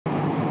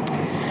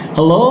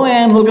Hello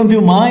and welcome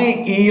to my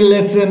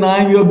e-lesson. I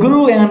am your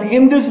guru, and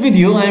in this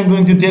video I am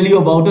going to tell you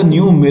about a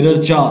new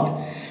mirror chart.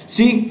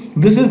 See,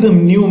 this is the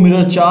new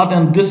mirror chart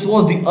and this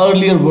was the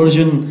earlier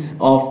version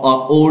of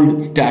our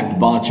old stacked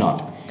bar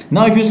chart.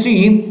 Now if you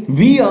see,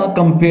 we are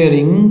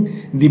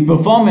comparing the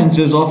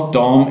performances of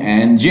Tom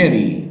and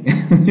Jerry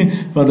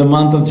for the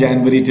month of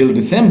January till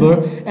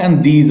December,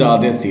 and these are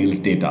their sales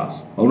data.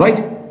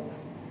 Alright.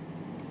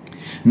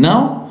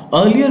 Now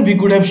earlier we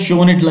could have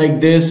shown it like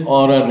this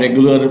or a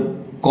regular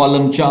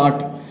column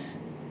chart,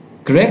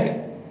 correct?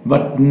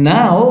 But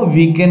now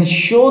we can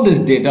show this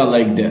data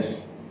like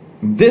this.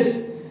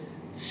 This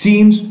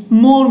seems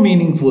more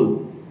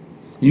meaningful.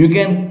 You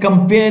can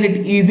compare it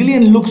easily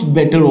and looks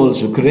better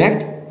also,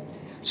 correct?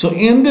 So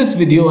in this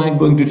video I am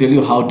going to tell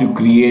you how to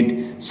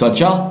create such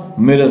a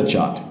mirror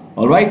chart.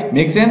 Alright,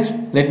 make sense?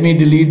 Let me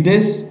delete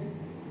this,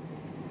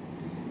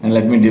 and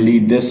let me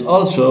delete this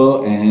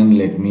also, and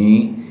let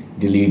me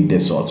delete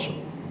this also.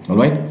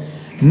 Alright,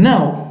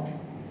 now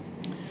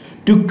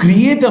to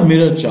create a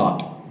mirror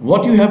chart,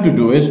 what you have to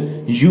do is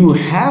you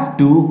have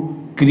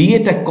to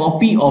create a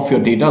copy of your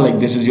data. Like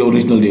this is your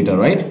original data,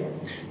 right?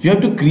 You have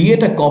to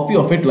create a copy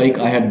of it like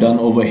I have done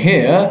over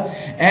here,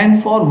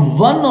 and for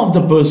one of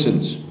the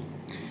persons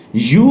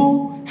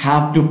you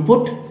have to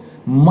put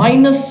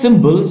minus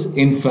symbols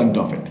in front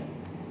of it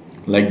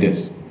like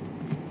this.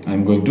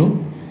 I'm going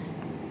to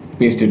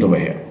paste it over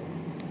here.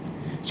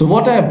 So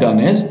what I have done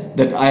is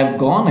that I have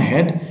gone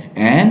ahead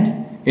and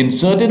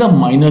inserted a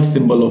minus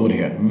symbol over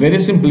here. Very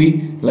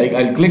simply, like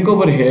I'll click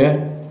over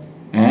here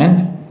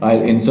and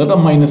I'll insert a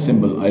minus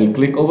symbol. I'll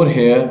click over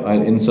here,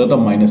 I'll insert a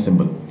minus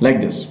symbol like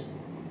this.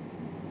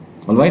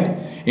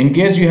 Alright. In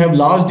case you have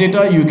large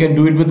data, you can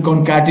do it with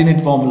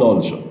concatenate formula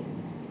also.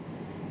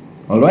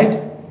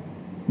 Alright.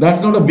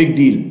 That's not a big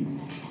deal.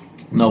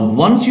 Now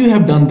once you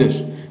have done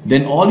this,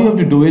 then all you have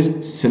to do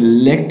is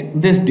select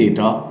this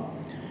data,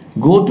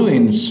 go to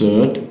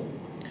insert,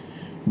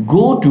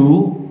 go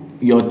to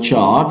your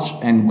charts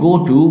and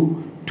go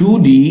to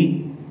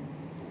 2D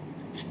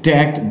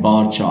stacked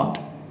bar chart,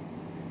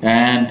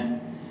 and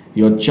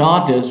your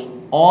chart is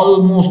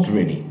almost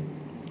ready.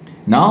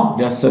 Now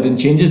there are certain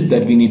changes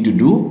that we need to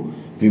do.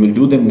 We will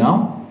do them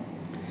now.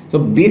 So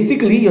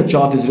basically your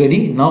chart is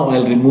ready. Now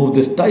I'll remove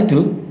this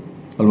title.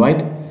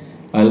 Alright,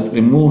 I'll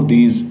remove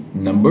these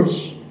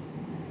numbers.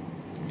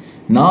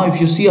 Now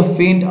if you see a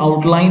faint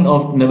outline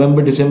of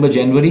November, December,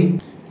 January,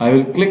 I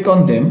will click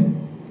on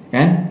them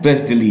and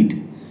press delete.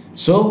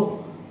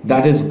 So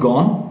that is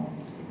gone.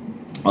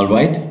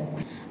 Alright,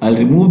 I'll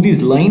remove these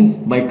lines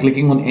by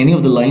clicking on any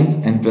of the lines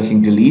and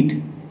pressing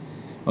delete.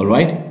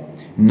 Alright,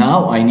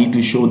 now I need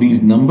to show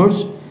these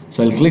numbers,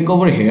 so I'll click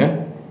over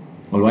here.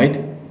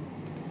 Alright,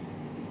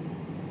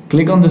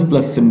 click on this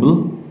plus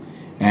symbol,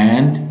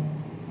 and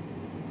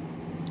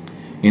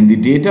in the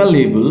data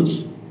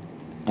labels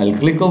I'll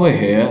click over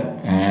here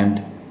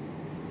and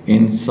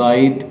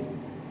inside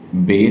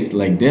base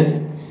like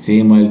this.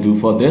 Same I'll do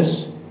for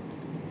this,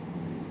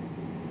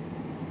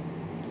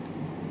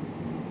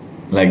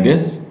 like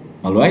this.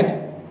 All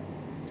right,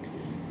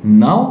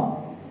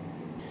 now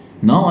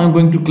I'm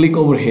going to click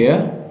over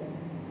here.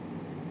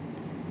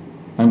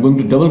 I'm going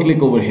to double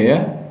click over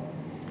here,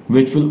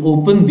 which will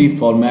open the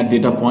format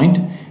data point,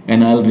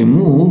 and I'll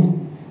remove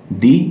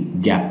the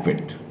gap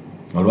width.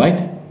 All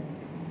right,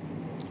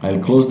 I'll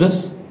close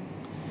this.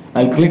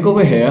 I'll click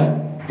over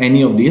here,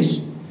 any of these,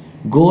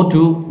 go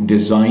to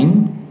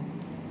design,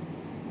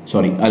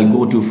 I'll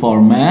go to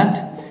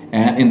format,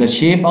 and in the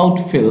shape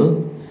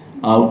outfill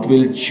I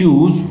will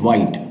choose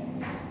white.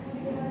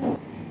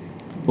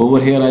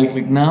 Over here I'll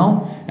click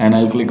now and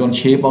I'll click on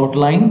shape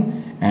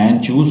outline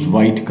and choose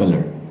white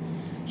color.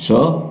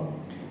 So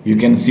you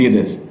can see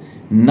this.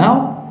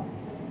 Now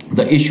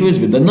the issue is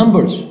with the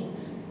numbers.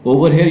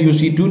 Over here you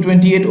see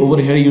 228,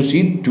 over here you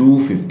see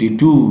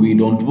 252. We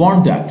don't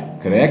want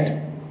that, correct?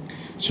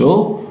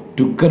 So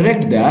to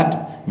correct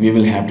that, we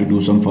will have to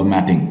do some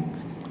formatting.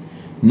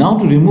 Now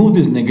to remove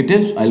these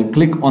negatives, I'll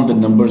click on the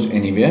numbers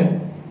anywhere,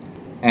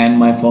 and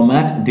my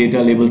format data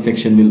label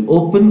section will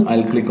open.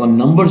 I'll click on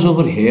numbers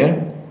over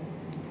here.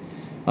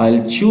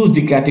 I'll choose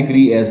the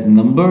category as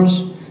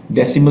numbers.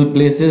 Decimal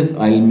places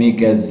I'll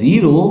make as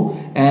 0,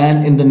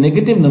 and in the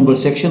negative number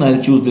section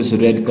I'll choose this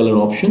red color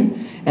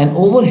option, and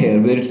over here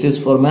where it says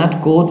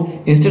format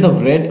code, instead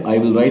of red I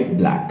will write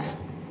black.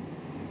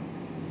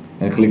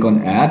 I'll click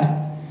on add,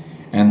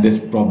 and this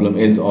problem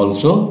is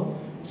also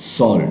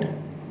solved,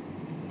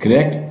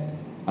 correct?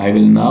 I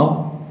will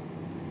now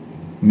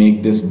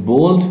make this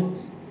bold,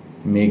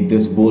 make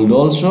this bold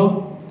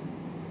also,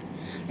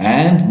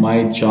 and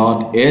my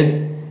chart is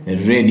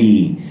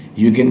ready.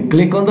 You can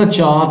click on the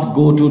chart,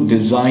 go to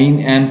design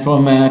and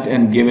format,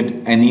 and give it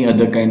any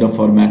other kind of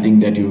formatting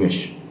that you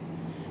wish.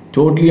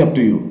 Totally up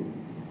to you.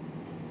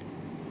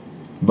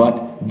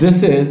 But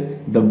this is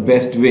the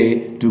best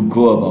way to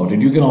go about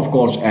it. You can of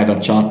course add a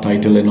chart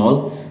title and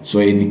all. So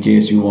in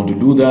case you want to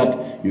do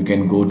that, you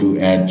can go to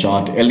add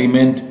chart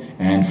element,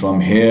 and from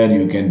here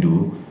you can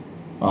do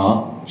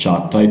a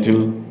chart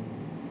title,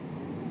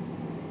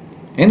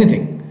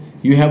 anything.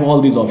 you have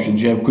all these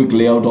options. You have quick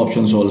layout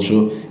options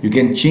also. You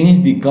can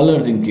change the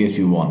colors in case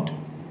you want.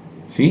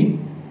 See?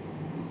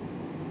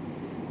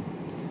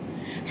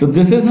 So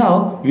this is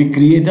how we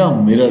create a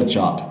mirror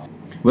chart.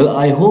 Well,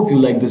 I hope you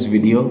like this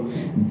video.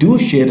 Do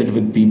share it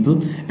with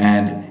people,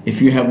 and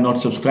if you have not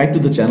subscribed to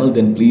the channel,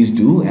 then please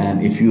do,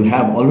 and if you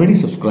have already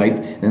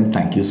subscribed, then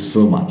thank you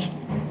so much.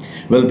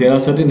 Well, there are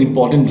certain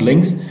important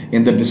links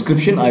in the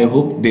description. I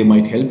hope they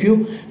might help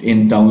you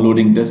in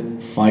downloading this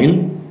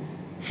file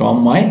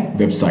from my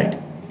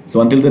website.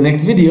 So until the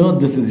next video,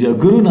 this is your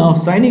Guru now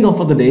signing off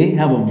for the day.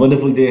 Have a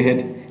wonderful day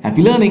ahead.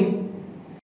 Happy learning.